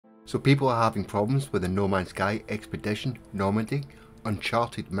So people are having problems with the No Man's Sky Expedition, Normandy,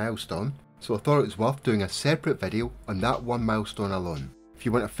 Uncharted Milestone, so I thought it was worth doing a separate video on that one milestone alone. If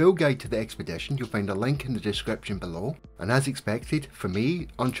you want a full guide to the expedition, you'll find a link in the description below, and as expected, for me,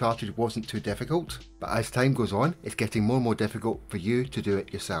 Uncharted wasn't too difficult, but as time goes on, it's getting more and more difficult for you to do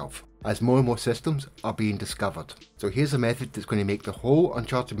it yourself, as more and more systems are being discovered. So here's a method that's going to make the whole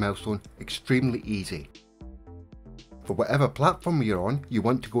Uncharted milestone extremely easy. For whatever platform you're on, you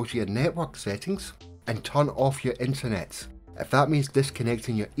want to go to your network settings and turn off your internet. If that means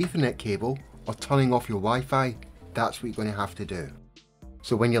disconnecting your Ethernet cable or turning off your Wi-Fi, that's what you're going to have to do.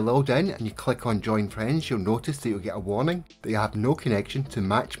 So when you're logged in and you click on Join Friends, you'll notice that you'll get a warning that you have no connection to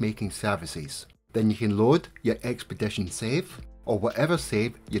matchmaking services. Then you can load your expedition save, or whatever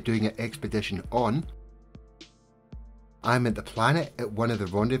save you're doing your expedition on. I'm at the planet at one of the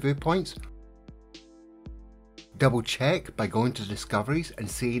rendezvous points. Double check by going to discoveries and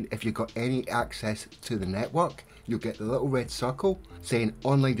seeing if you've got any access to the network. You'll get the little red circle saying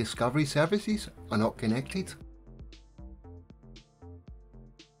online discovery services are not connected.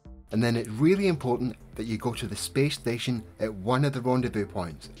 And then it's really important that you go to the space station at one of the rendezvous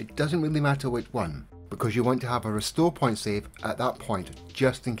points. It doesn't really matter which one, because you want to have a restore point save at that point,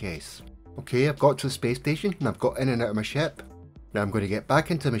 just in case. Okay, I've got to the space station and I've got in and out of my ship. Now I'm going to get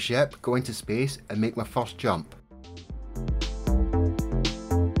back into my ship, go into space and make my first jump.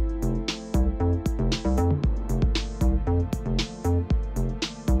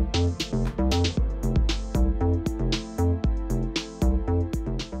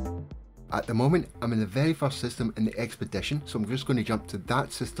 At the moment, I'm in the very first system in the expedition, so I'm just going to jump to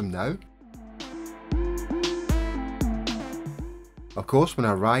that system now. Of course, when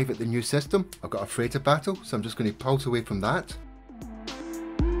I arrive at the new system, I've got a freighter battle, so I'm just going to pulse away from that.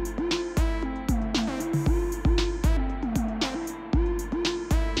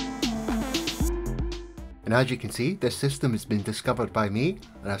 And as you can see, this system has been discovered by me,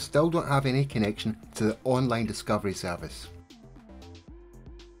 and I still don't have any connection to the online discovery service.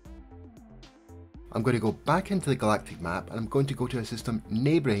 I'm going to go back into the galactic map and I'm going to go to a system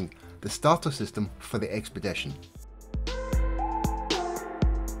neighbouring the starter system for the expedition.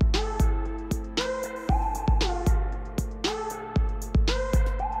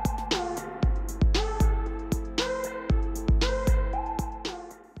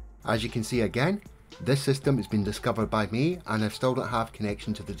 As you can see again, this system has been discovered by me and I still don't have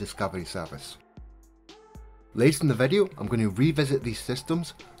connection to the discovery service. Later in the video, I'm going to revisit these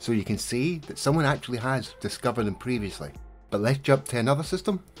systems so you can see that someone actually has discovered them previously. But let's jump to another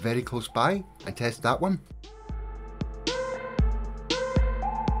system very close by and test that one.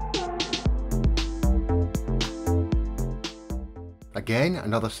 Again,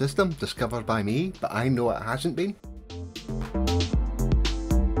 another system discovered by me, but I know it hasn't been.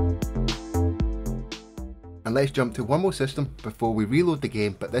 And let's jump to one more system before we reload the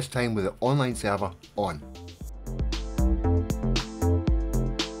game, but this time with the online server on.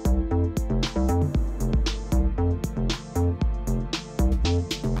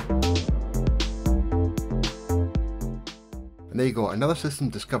 And there you go, another system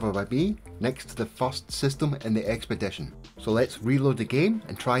discovered by me next to the first system in the expedition. So let's reload the game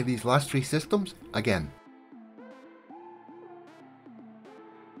and try these last three systems again.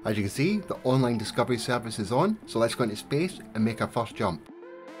 As you can see, the online discovery service is on, so let's go into space and make our first jump.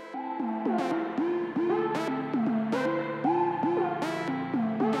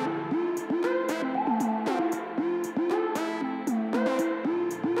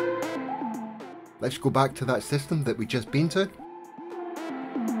 Let's go back to that system that we just been to.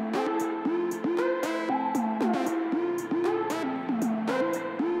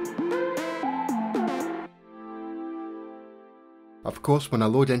 Of course, when I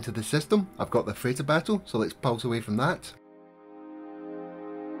load into the system, I've got the freighter battle, so let's pulse away from that.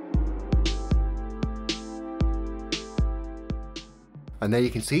 And there you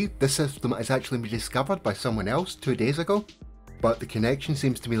can see, this system has actually been discovered by someone else 2 days ago. But the connection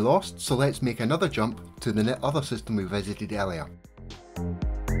seems to be lost, so let's make another jump to the other system we visited earlier.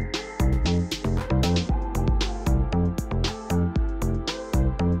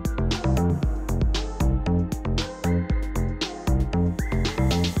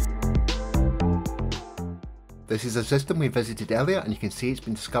 This is a system we visited earlier and you can see it's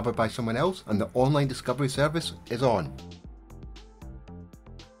been discovered by someone else and the online discovery service is on.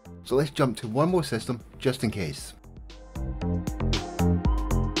 So let's jump to one more system just in case.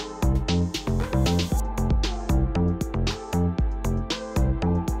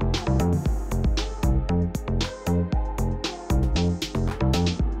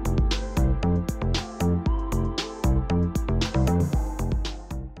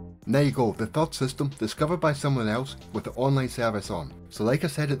 And there you go, the third system discovered by someone else with the online service on. So like I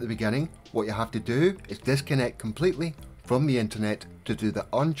said at the beginning, what you have to do is disconnect completely from the internet to do the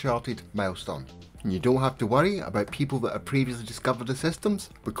Uncharted Milestone. And you don't have to worry about people that have previously discovered the systems,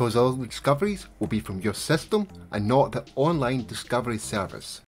 because all the discoveries will be from your system and not the online discovery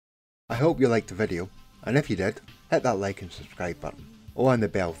service. I hope you liked the video, and if you did, hit that like and subscribe button, and the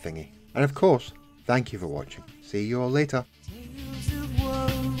bell thingy. And of course, thank you for watching. See you all later.